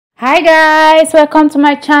Hi guys, welcome to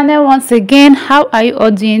my channel once again. How are you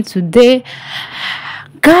all doing today?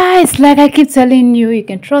 Guys, like I keep telling you, you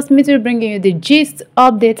can trust me to bring you the gist,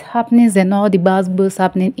 update, happenings and all the buzz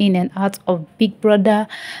happening in and out of Big Brother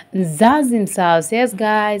Bbmzansi's house. Yes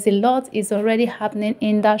guys, a lot is already happening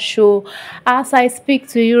in that show. As I speak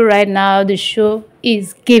to you right now, the show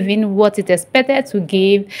is giving what it expected to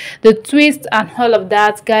give. The twist and all of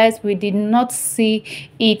that, guys, we did not see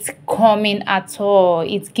it coming at all.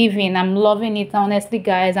 It's giving. I'm loving it, honestly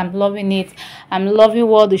guys. I'm loving it. I'm loving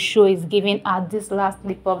what the show is giving at this last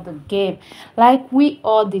clip of the game. Like, we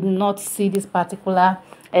all did not see this particular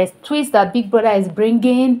twist that Big Brother is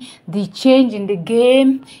bringing, the change in the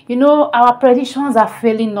game. You know, our predictions are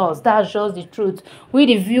failing us. That's just the truth. We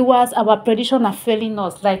the viewers, our predictions are failing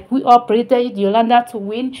us. Like, we all predicted Yolanda to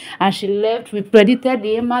win and she left. We predicted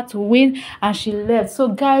Emma to win and she left. So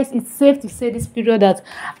guys, it's safe to say this period that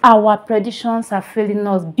our predictions are failing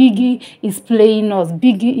us. Biggie is playing us.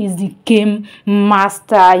 Biggie is the game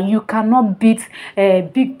master. You cannot beat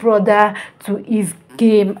Big Brother to his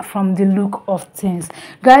game from the look of things.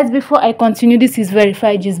 Guys, before I continue, this is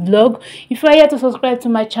Verified Gist blog. If you are here to subscribe to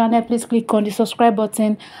my channel, please click on the subscribe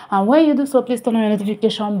button, and when you do so, please turn on your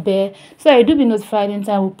notification bell so I do be notified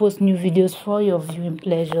anytime we post new videos for your viewing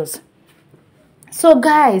pleasures. So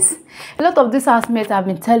guys, a lot of these housemates have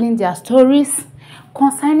been telling their stories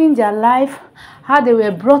concerning their life, how they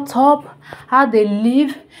were brought up, how they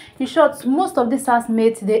live. In short, most of these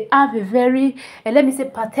housemates, they have a very, let me say,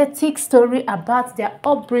 pathetic story about their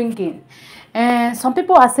upbringing. And some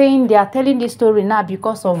people are saying they are telling this story now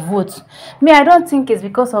because of votes. Me, I don't think it's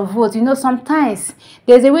because of votes. You know, sometimes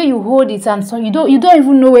there's a way you hold it, and so you don't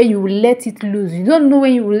even know where you will let it loose. You don't know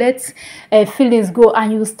when you will let feelings go,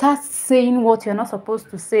 and you start saying what you're not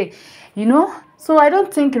supposed to say. You know, so I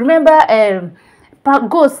don't think. Remember,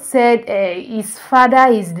 Ghost said his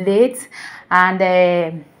father is late,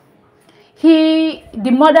 and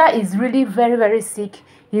the mother is really very sick.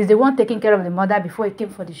 He's the one taking care of the mother before he came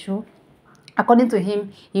for the show. According to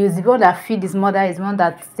him, he was the one that feed his mother, is one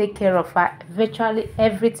that take care of her, virtually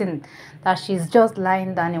everything, that she's just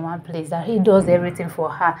lying down in one place, that he does everything for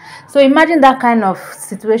her. So imagine that kind of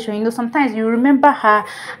situation. You know, sometimes you remember her,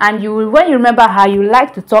 and when you remember her, you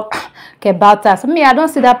like to talk about her. So me, I don't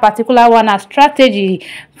see that particular one as strategy.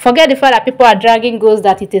 Forget the fact that people are dragging Ghost,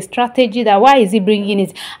 that it's a strategy, that why is he bringing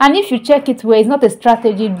it? And if you check it where it's not a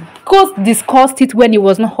strategy, Ghost discussed it when he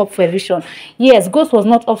was not up for eviction. Yes, Ghost was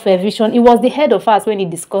not up for eviction. It was the head of us when he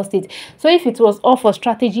discussed it. So if it was up for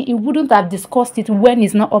strategy, he wouldn't have discussed it when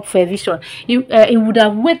he's not up for eviction. He would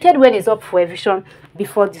have waited when he's up for eviction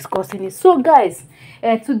before discussing it. So guys,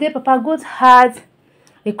 today Papa Ghost had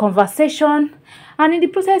a conversation, and in the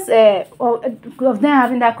process of them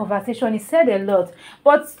having that conversation, he said a lot.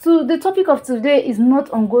 But the topic of today is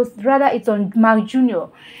not on Ghost, rather it's on Mark Jr.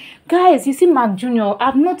 Guys, you see, Mark Jr.,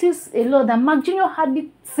 I've noticed a lot that Mark Jr.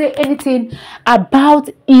 hardly say anything about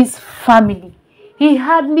his family. He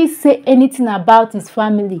hardly say anything about his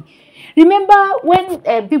family. Remember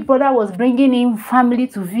when Big Brother was bringing in family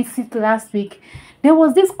to visit last week, there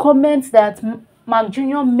was this comment that Mark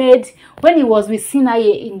Jr. made when he was with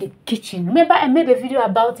Sinaye in the kitchen. Remember, I made a video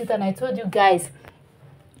about it and I told you guys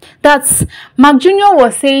that Mark Jr.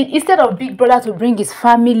 was saying instead of Big Brother to bring his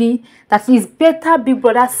family, that it's better Big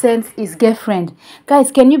Brother sends his girlfriend.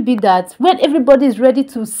 Guys, can you beat that? When everybody is ready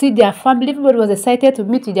to see their family, everybody was excited to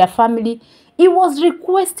meet with their family, he was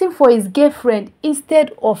requesting for his girlfriend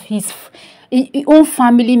instead of his own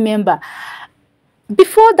family member.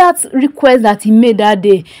 Before that request that he made that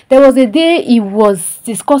day, there was a day he was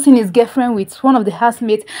discussing his girlfriend with one of the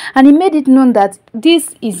housemates, and he made it known that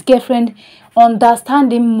this his girlfriend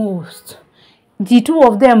understands him most. The two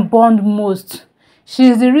of them bond most. She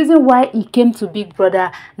is the reason why he came to Big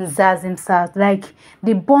Brother Bbnzansi's house. Like,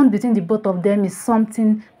 the bond between the both of them is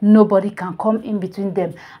something nobody can come in between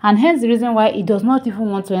them. And hence the reason why he does not even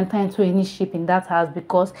want to enter into any ship in that house,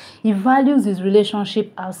 because he values his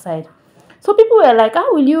relationship outside. So people were like,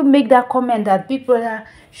 how will you make that comment that Big Brother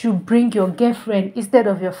should bring your girlfriend instead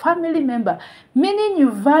of your family member? Meaning you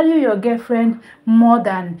value your girlfriend more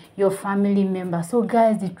than your family member. So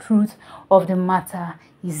guys, the truth of the matter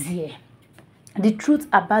is here. The truth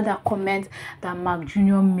about that comment that Mark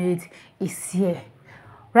Jr. made is here.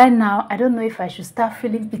 Right now, I don't know if I should start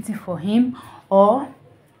feeling pity for him, or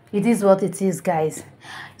it is what it is, guys.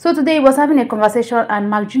 So today he was having a conversation, and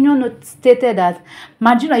Mark Jr. stated that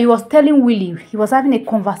he was telling Willie, he was having a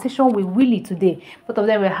conversation with Willie today. Both of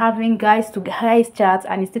them were having guys chat,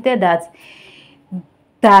 and he stated that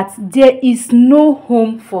that there is no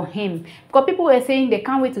home for him, because people were saying they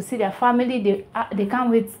can't wait to see their family, they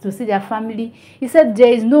can't wait to see their family. He said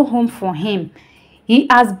there is no home for him. He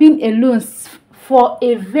has been alone for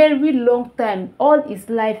a very long time. All his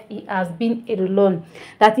life he has been alone.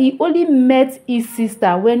 That he only met his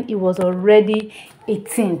sister when he was already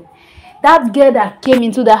 18. That girl that came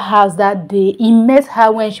into the house that day, he met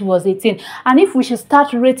her when she was 18. And if we should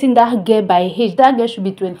start rating that girl by age, that girl should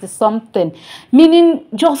be 20 something, meaning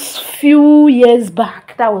just few years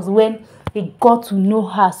back, that was when he got to know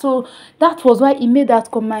her. So that was why he made that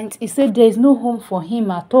comment. He said there is no home for him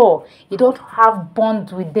at all. He don't have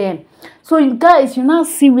bond with them. So you guys, you now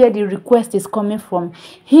see where the request is coming from.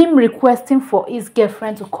 Him requesting for his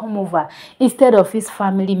girlfriend to come over instead of his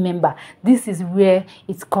family member. This is where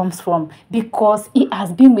it comes from, because he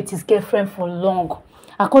has been with his girlfriend for long.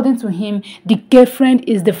 According to him, the girlfriend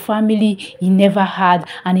is the family he never had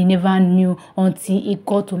and he never knew until he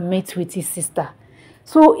got to meet with his sister.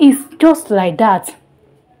 So it's just like that.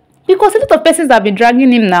 Because a lot of persons have been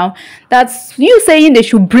dragging him now. That's you saying they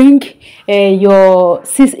should bring your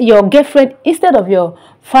girlfriend instead of your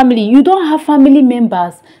family. You don't have family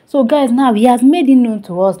members. So guys, now he has made it known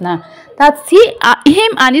to us now that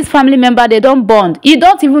him and his family member, they don't bond. He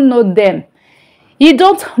don't even know them. He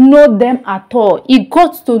don't know them at all. He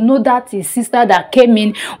got to know that his sister that came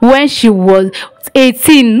in when she was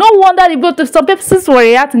 18. No wonder the both of some people were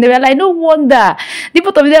reacting. They were like, no wonder. The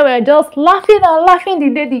both of them were just laughing and laughing the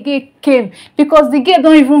day the girl came, because the girl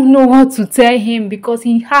don't even know what to tell him, because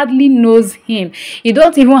he hardly knows him. He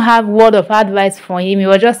don't even have word of advice for him. He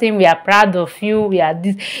was just saying, we are proud of you, we are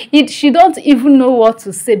this. She don't even know what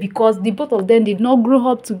to say, because the both of them did not grow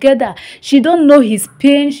up together. She don't know his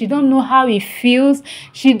pain. She don't know how he feels.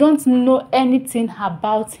 She don't know anything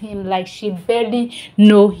about him. Like, she barely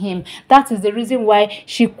know him. That is the reason why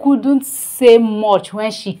she couldn't say much when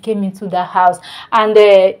she came into the house. And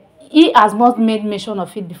he has not made mention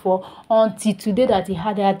of it before until today, that he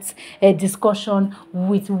had that discussion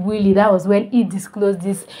with Willie. That was when he disclosed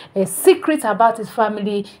this secret about his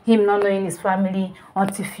family, him not knowing his family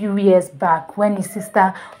until a few years back when his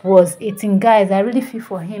sister was 18. Guys, I really feel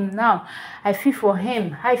for him now. I feel for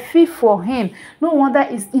him. I feel for him. No wonder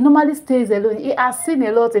he normally stays alone. He has seen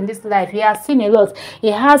a lot in this life. He has seen a lot. He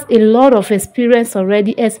has a lot of experience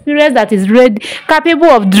already. Experience that is capable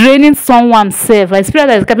of draining someone's self.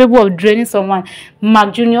 Experience that is capable of draining someone.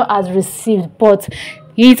 Mark Jr. has received, but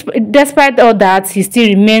despite all that, he still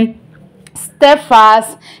remains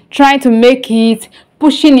steadfast, trying to make it,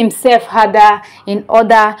 pushing himself harder in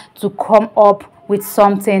order to come up with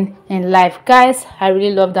something in life. Guys, I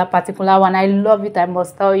really love that particular one. I love it, I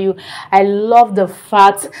must tell you. I love the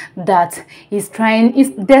fact that he's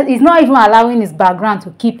not even allowing his background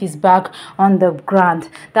to keep his back on the ground.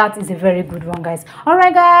 That is a very good one, guys. All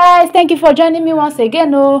right, guys, thank you for joining me once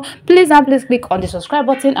again. Please click on the subscribe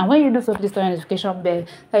button, and when you do so, please turn on the notification bell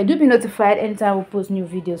so you do be notified anytime we post new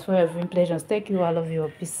videos for your viewing pleasures. Thank you. I love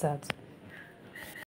you. Peace out.